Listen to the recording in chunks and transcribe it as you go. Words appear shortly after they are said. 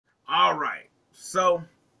All right. So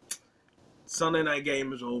Sunday night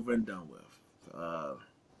game is over and done with.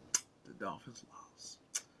 The Dolphins lost.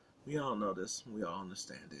 We all know this. We all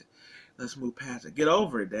understand it. Let's move past it. Get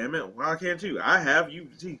over it, damn it. Why can't you? I have you.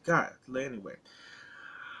 Gee, God. Anyway,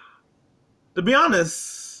 to be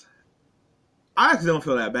honest, I actually don't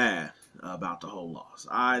feel that bad about the whole loss.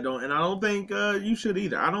 I don't think you should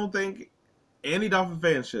either. I don't think any Dolphin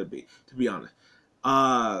fan should be, to be honest.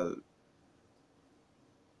 Uh,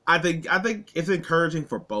 I think it's encouraging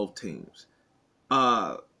for both teams.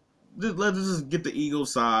 Uh, let's just get the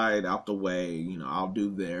Eagles side out the way. I'll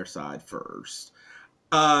do their side first.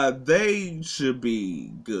 They should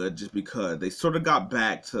be good just because they sort of got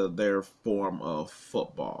back to their form of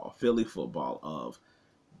football, Philly football. Of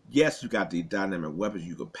yes, you got the dynamic weapons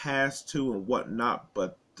you could pass to and whatnot,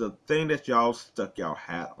 but the thing that y'all stuck y'all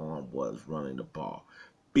hat on was running the ball,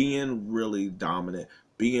 being really dominant,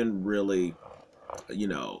 being really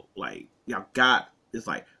like y'all got it's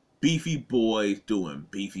like beefy boys doing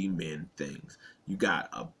beefy men things. You got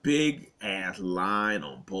a big ass line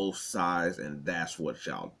on both sides, and that's what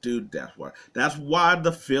y'all do. That's why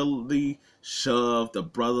the Philly shove, the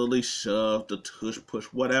brotherly shove, the tush push,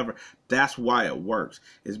 whatever. That's why it works.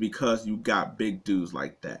 Is because you got big dudes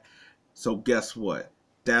like that. So guess what?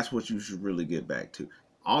 That's what you should really get back to.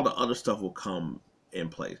 All the other stuff will come in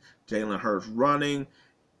place. Jalen Hurts running,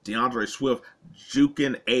 DeAndre Swift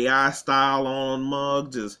juking AI style on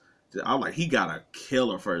Mug. I'm like, he got a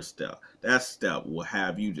killer first step. That step will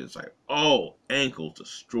have you just like, oh, ankles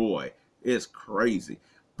destroy. It's crazy.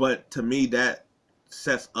 But to me, that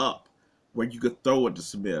sets up where you could throw it to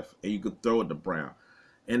Smith and you could throw it to Brown.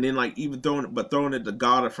 And then like even throwing it to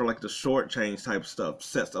Goddard for like the short change type stuff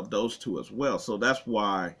sets up those two as well. So that's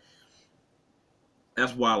why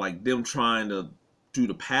like them trying to do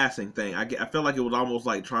the passing thing. I felt like it was almost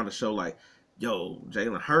like trying to show like, yo,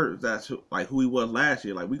 Jalen Hurts, that's who he was last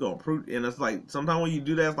year. Like we gonna prove, and it's like sometimes when you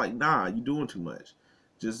do that, it's like nah, you doing too much.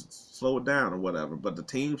 Just slow it down or whatever. But the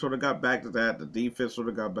team sort of got back to that. The defense sort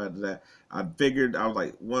of got back to that. I was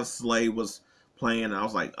like, once Slade was playing, I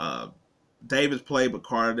was like, Davis played, but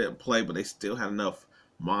Carter didn't play, but they still had enough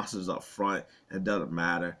monsters up front. It doesn't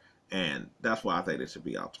matter, and that's why I think they should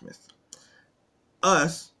be optimistic.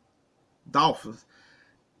 Us Dolphins,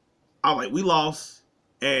 I was like, we lost,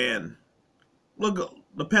 and look,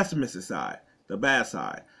 the pessimistic side, the bad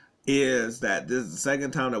side, is that this is the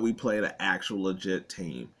second time that we played an actual legit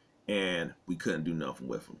team, and we couldn't do nothing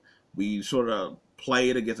with them. We sort of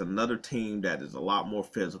played against another team that is a lot more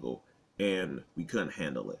physical, and we couldn't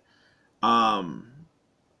handle it. Um,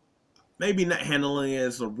 Maybe not handling it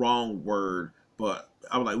is the wrong word, but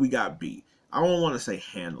I was like, we got beat. I don't want to say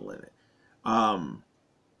handling it, um,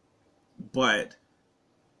 but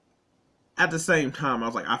at the same time, I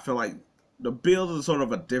was like, I feel like the Bills are sort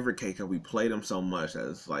of a different case because we played them so much that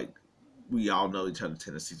it's like we all know each other's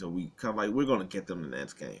tendencies, so we kind of like we're gonna get them in the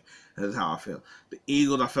next game. That's how I feel. The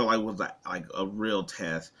Eagles, I felt like was like a real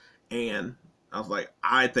test, and I was like,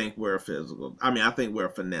 I think we're a physical. I mean, I think we're a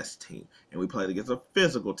finesse team, and we played against a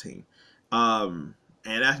physical team, and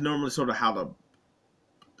that's normally sort of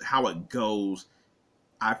how it goes.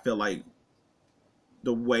 I feel like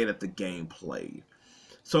the way that the game played.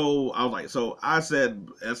 So I was like, so I said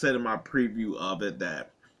in my preview of it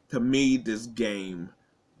that to me this game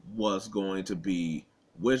was going to be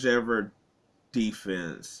whichever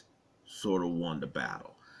defense sort of won the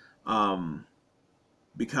battle. Um,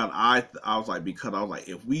 because I was like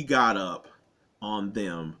if we got up on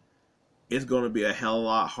them, it's going to be a hell of a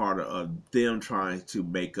lot harder of them trying to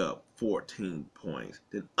make up 14 points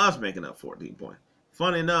than us making up 14 points.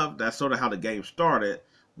 Funny enough, that's sort of how the game started,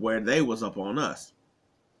 where they was up on us.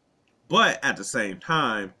 But at the same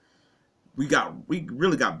time, we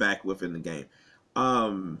really got back within the game,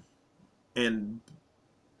 um, and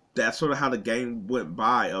that's sort of how the game went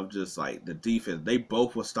by. Of just like the defense, they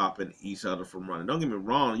both were stopping each other from running. Don't get me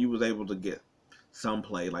wrong, you was able to get some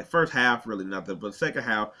play. Like first half, really nothing, but second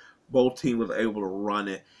half, both teams was able to run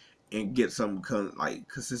it and get some like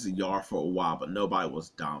consistent yard for a while, but nobody was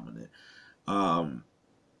dominant. Um,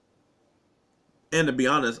 and to be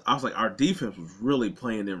honest, I was like, our defense was really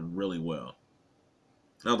playing them really well.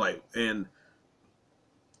 I was like, and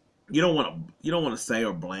you don't want to say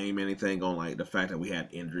or blame anything on like the fact that we had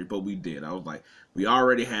injury, but we did. I was like, we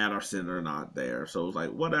already had our center not there, so it was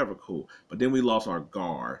like whatever, cool. But then we lost our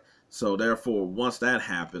guard, so therefore once that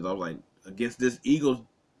happens, I was like, against this Eagles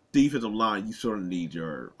defensive line, you sort of need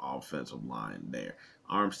your offensive line there.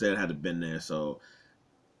 Armstead had to been there, so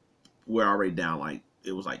we're already down. Like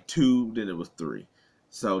it was like two, then it was three.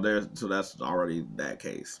 So that's already that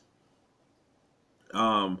case.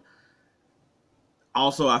 Um,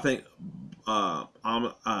 Also, I think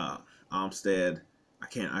Armstead. I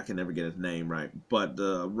can never get his name right, but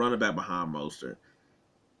the running back behind Mostert,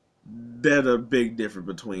 there's a big difference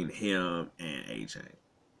between him and AJ.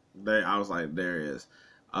 I was like, there is.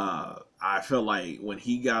 I felt like when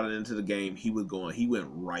he got into the game, he went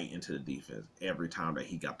right into the defense every time that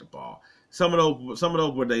he got the ball. Some of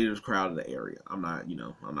those were they just crowded the area. I'm not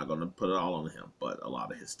gonna put it all on him, but a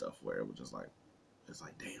lot of his stuff where it was just like, it's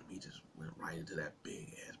like, damn, he just went right into that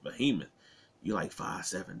big ass behemoth. You like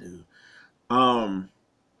 5'7", dude. I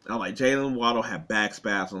was like, Jalen Waddle had back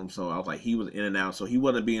spasms, so I was like, he was in and out, so he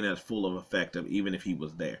wasn't being as full of effective, even if he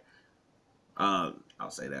was there. I'll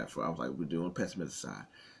say that for I was like, we're doing pessimistic side,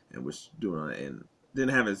 and we're doing it. And then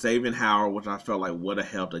having Xavier Howard, which I felt like would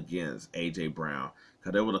have helped against AJ Brown,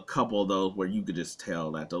 because there was a couple of those where you could just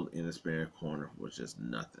tell that those inexperienced corners was just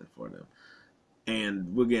nothing for them.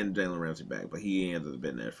 And we're getting Jalen Ramsey back, but he ends up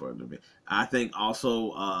being there for a little bit. I think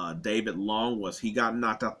also David Long he got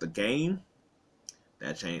knocked out the game.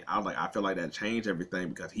 That changed. I feel like that changed everything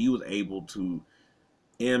because he was able to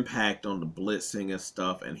impact on the blitzing and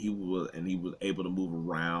stuff, and he was able to move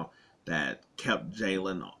around. That kept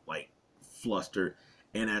Jalen like flustered,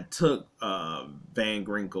 and that took Van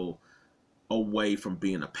Ginkel away from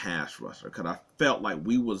being a pass rusher because I felt like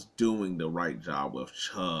we was doing the right job with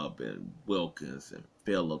Chubb and Wilkins and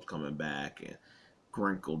Phillips coming back and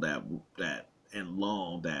Grinkle that and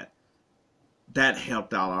Long that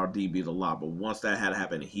helped out our DBs a lot. But once that had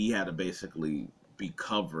happened, he had to basically be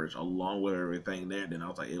coverage along with everything there. Then I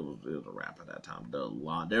was like, it was a wrap at that time.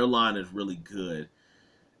 Their line is really good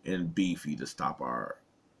and beefy to stop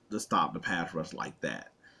the pass rush like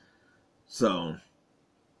that. So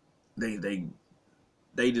they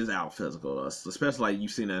just out physical us, especially like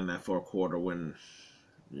you've seen that in that fourth quarter when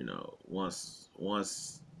once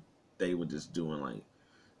they were just doing like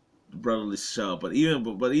brotherly shove. But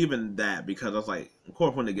even that, because I was like, of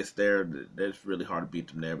course when it gets there, it's really hard to beat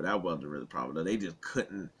them there. But that wasn't really the problem. They just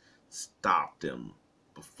couldn't stop them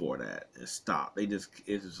before that and stop. It was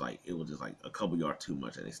just like a couple yards too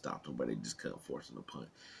much, and they stopped them, but they just couldn't force them to punt.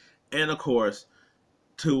 And of course,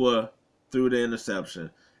 Tua threw the interception.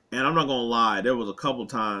 And I'm not gonna lie, there was a couple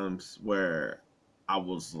times where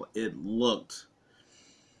it looked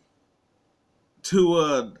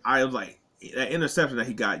Tua. I was like, that interception that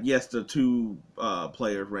he got. Yes, the two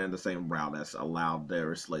players ran the same route that's allowed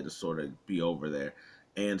Darius Slay to sort of be over there,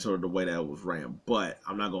 and sort of the way that it was ran. But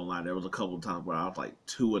I'm not gonna lie, there was a couple of times where I was like,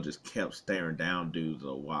 Tua just kept staring down dudes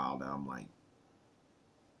a while. That I'm like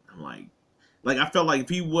I felt like if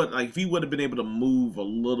he would have been able to move a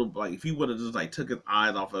little, like if he would have just like took his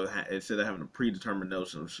eyes off of it instead of having a predetermined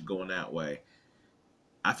notion of going that way,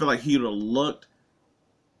 I feel like he would have looked.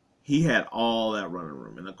 He had all that running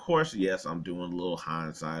room, and of course, yes, I'm doing a little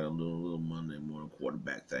hindsight. I'm doing a little Monday morning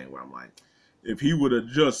quarterback thing where I'm like, if he would have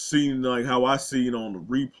just seen like how I seen on the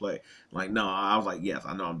replay, like no, I was like, yes,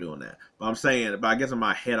 I know I'm doing that, but I'm saying, but I guess in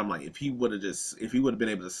my head, I'm like, if he would have been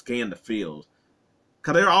able to scan the field.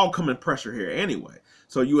 Because they're all coming pressure here anyway.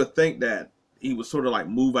 So you would think that he would sort of like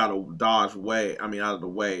move out of out of the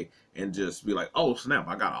way and just be like, oh, snap,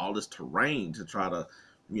 I got all this terrain to try to,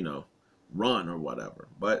 run or whatever.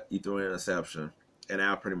 But he threw an interception, and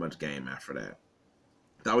that pretty much game after that.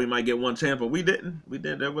 Thought we might get one chance, but we didn't. We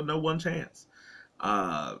did. There was no one chance.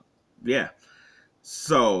 Yeah.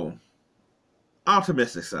 So,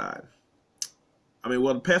 optimistic side.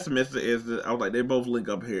 The pessimistic is that I was like, they both link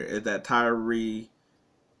up here. Is that Tyree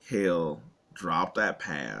Hill dropped that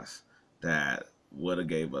pass that would have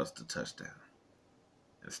gave us the touchdown.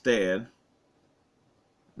 Instead,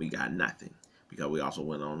 we got nothing because we also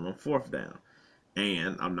went on fourth down.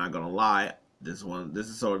 And I'm not gonna lie, this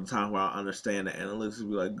is sort of the time where I understand the analytics will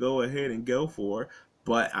be like, go ahead and go for it.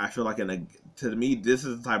 But I feel like to me, this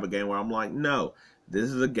is the type of game where I'm like, no, this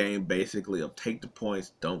is a game basically of take the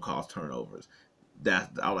points, don't cause turnovers.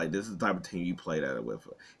 This is the type of team you play that with.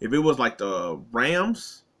 If it was like the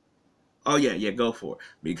Rams, oh yeah, go for it.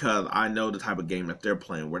 Because I know the type of game that they're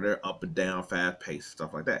playing, where they're up and down, fast paced,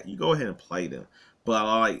 stuff like that. You go ahead and play them.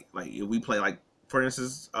 But like if we play for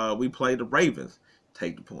instance, we play the Ravens,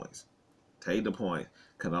 take the points, Because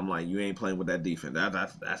I'm like, you ain't playing with that defense.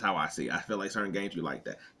 That's how I see it. I feel like certain games you like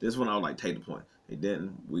that. This one I was like, take the point. It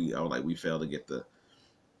didn't. I was like, we failed to get the.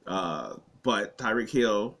 But Tyreek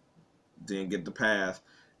Hill didn't get the pass,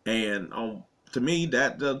 and to me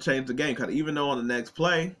that does change the game. Because even though on the next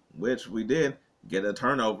play, which we did get a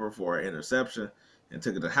turnover for an interception and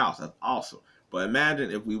took it to the house, that's awesome. But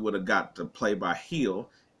imagine if we would have got the play by Hill,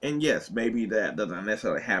 and yes, maybe that doesn't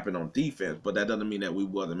necessarily happen on defense, but that doesn't mean that we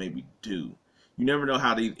wasn't maybe due. You never know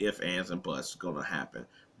how these if, ands, and buts are going to happen.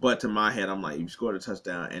 But to my head, I'm like, you scored a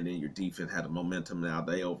touchdown, and then your defense had the momentum. Now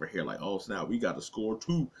they over here like, oh snap, we got to score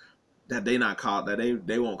too. That they not call that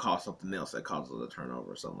they won't call something else that causes a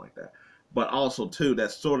turnover or something like that. But also too,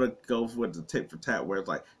 that sort of goes with the tit for tat, where it's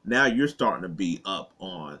like now you're starting to be up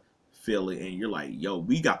on Philly, and you're like, yo,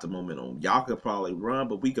 we got the momentum. Y'all could probably run,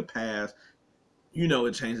 but we could pass. You know,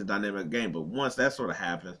 it changed the dynamic of the game. But once that sort of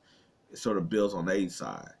happens, it sort of builds on the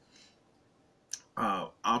side.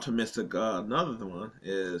 Optimistic. Another one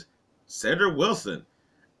is Cedric Wilson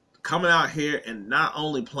coming out here and not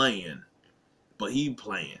only playing, but he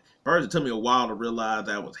playing. First, it took me a while to realize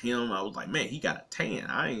that was him. I was like, man, he got a tan.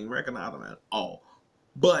 I ain't recognize him at all.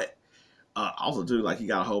 But also, too, like he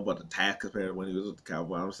got a whole bunch of tats compared to when he was with the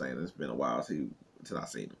Cowboys. I'm saying it's been a while since I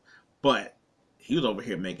seen him. But he was over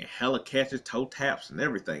here making hella catches, toe taps, and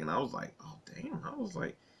everything. And I was like, oh damn.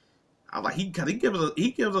 He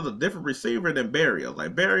gives us a different receiver than Barrios.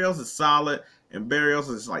 Like Barrios is solid, and Barrios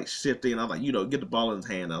is like shifty. And I was like, get the ball in his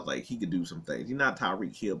hand. I was like, he could do some things. He's not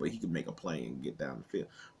Tyreek Hill, but he can make a play and get down the field,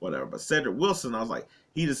 whatever. But Cedric Wilson, I was like,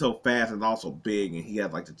 he's just so fast and also big, and he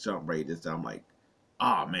has like the jump rate. I'm like,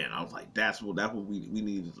 oh man, I was like, that's what we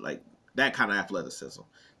need, like that kind of athleticism.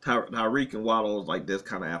 Tyreek and Waddle is like this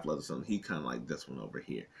kind of athleticism. He kind of like this one over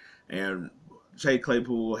here, and Chase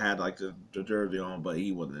Claypool had like the jersey on, but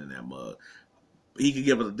he wasn't in that mug. He could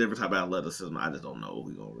give us a different type of athleticism. I just don't know if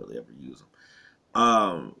we're gonna really ever use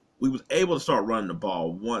him. We was able to start running the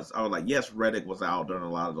ball once. I was like, yes, Reddick was out during a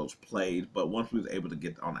lot of those plays, but once we was able to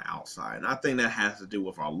get on the outside, and I think that has to do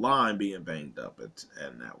with our line being banged up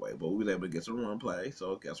in that way. But we was able to get some run play.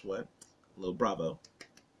 So guess what? A little bravo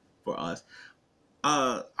for us.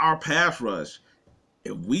 Our pass rush.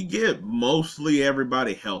 If we get mostly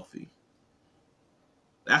everybody healthy,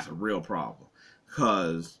 that's a real problem.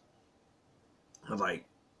 Because, like,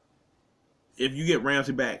 if you get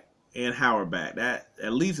Ramsey back and Howard back, that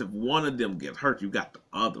at least if one of them gets hurt, you got the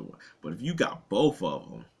other one. But if you got both of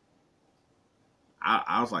them,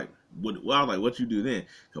 I was like, what you do then?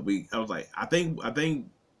 I was like, I think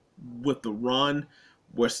with the run,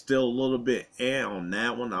 we're still a little bit on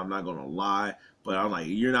that one. I'm not gonna lie. But I was like,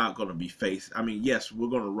 you're not going to be faced. I mean, yes, we're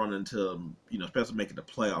going to run into, especially making the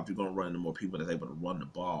playoffs, you're going to run into more people that's able to run the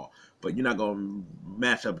ball. But you're not going to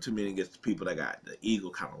match up too many against the people that got the Eagle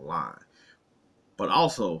kind of line. But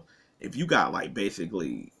also, if you got like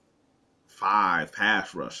basically 5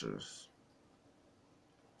 pass rushers,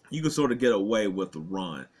 you can sort of get away with the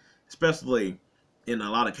run. Especially in a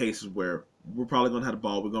lot of cases where we're probably going to have the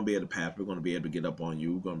ball, we're going to be able to pass, we're going to be able to get up on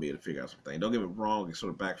you, we're going to be able to figure out something. Don't get me wrong, it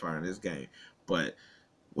sort of backfired in this game. But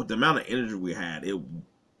with the amount of energy we had,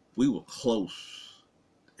 we were close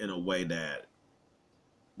in a way that,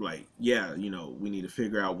 like, yeah, we need to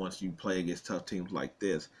figure out once you play against tough teams like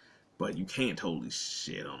this, but you can't totally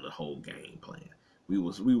shit on the whole game plan. We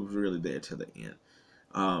was really there to the end.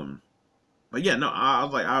 But yeah, no, I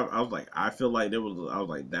was like, I feel like that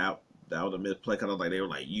was a misplay because I was like, they were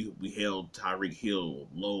like, we held Tyreek Hill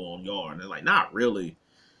low on yard, and they're like, not really.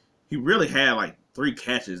 He really had like 3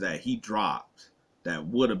 catches that he dropped that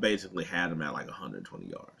would have basically had him at like 120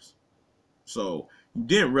 yards. So you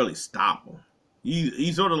didn't really stop him.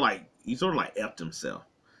 He sort of like effed himself.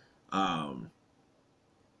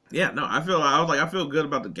 Yeah, no, I feel good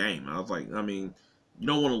about the game. I was like, I mean, you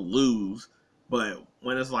don't want to lose, but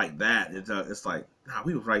when it's like that, it's like, nah,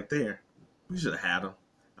 we was right there. We should have had him.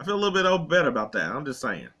 I feel a little bit better about that. I'm just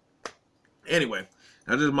saying. Anyway,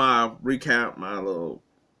 that's just my recap, my little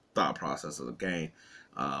thought process of the game,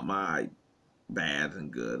 my bad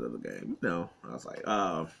and good of the game. I was like,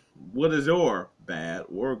 what is your bad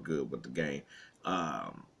or good with the game?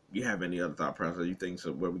 You have any other thought process you think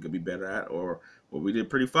so where we could be better at, or where we did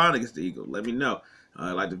pretty fine against the Eagles? Let me know.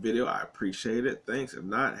 Like the video, I appreciate it. Thanks. If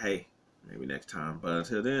not, hey, maybe next time. But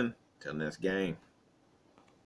until then, till next game.